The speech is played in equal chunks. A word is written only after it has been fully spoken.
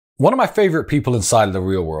One of my favorite people inside of the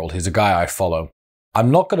real world is a guy I follow.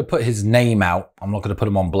 I'm not going to put his name out. I'm not going to put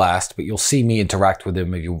him on blast, but you'll see me interact with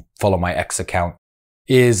him if you follow my X account.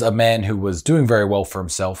 Is a man who was doing very well for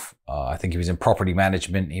himself. I think he was in property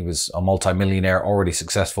management. He was a multimillionaire, already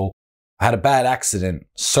successful. Had a bad accident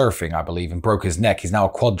surfing, I believe, and broke his neck. He's now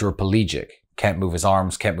a quadriplegic. Can't move his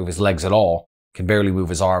arms, can't move his legs at all. Can barely move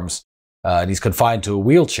his arms. And he's confined to a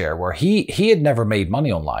wheelchair where he had never made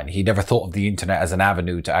money online. He never thought of the internet as an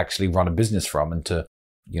avenue to actually run a business from and to,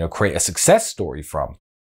 create a success story from.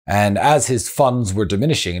 And as his funds were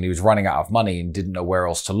diminishing and he was running out of money and didn't know where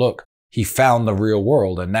else to look, he found the real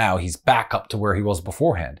world, and now he's back up to where he was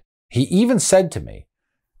beforehand. He even said to me,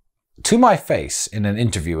 to my face in an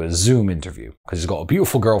interview, a Zoom interview, because he's got a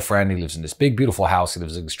beautiful girlfriend, he lives in this big, beautiful house, he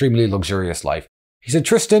lives an extremely luxurious life. He said,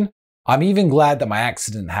 "Tristan, I'm even glad that my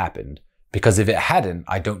accident happened, because if it hadn't,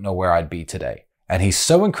 I don't know where I'd be today." And he's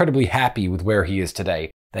so incredibly happy with where he is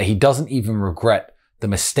today that he doesn't even regret the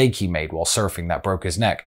mistake he made while surfing that broke his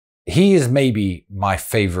neck. He is maybe my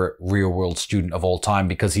favorite real world student of all time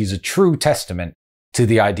because he's a true testament to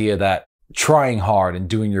the idea that trying hard and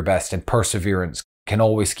doing your best and perseverance can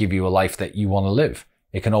always give you a life that you want to live.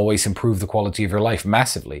 It can always improve the quality of your life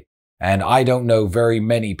massively. And I don't know very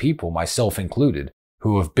many people, myself included,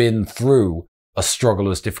 who have been through a struggle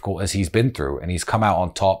as difficult as he's been through, and he's come out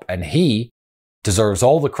on top, and he deserves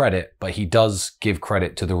all the credit, but he does give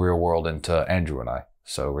credit to the real world and to Andrew and I.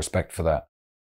 So respect for that.